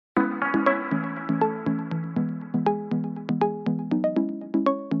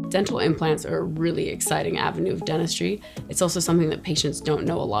Dental implants are a really exciting avenue of dentistry. It's also something that patients don't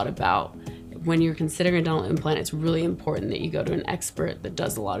know a lot about. When you're considering a dental implant, it's really important that you go to an expert that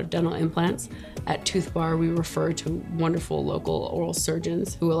does a lot of dental implants. At Tooth Bar, we refer to wonderful local oral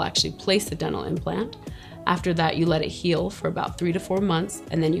surgeons who will actually place the dental implant. After that, you let it heal for about 3 to 4 months,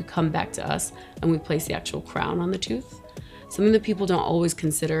 and then you come back to us and we place the actual crown on the tooth. Something that people don't always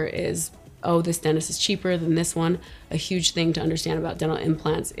consider is, oh, this dentist is cheaper than this one. A huge thing to understand about dental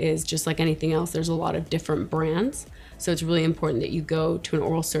implants is, just like anything else, there's a lot of different brands. So it's really important that you go to an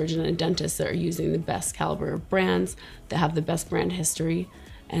oral surgeon and a dentist that are using the best caliber of brands, that have the best brand history,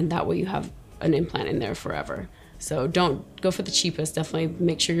 and that way you have an implant in there forever. So don't go for the cheapest. Definitely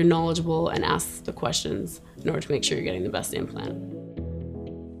make sure you're knowledgeable and ask the questions in order to make sure you're getting the best implant.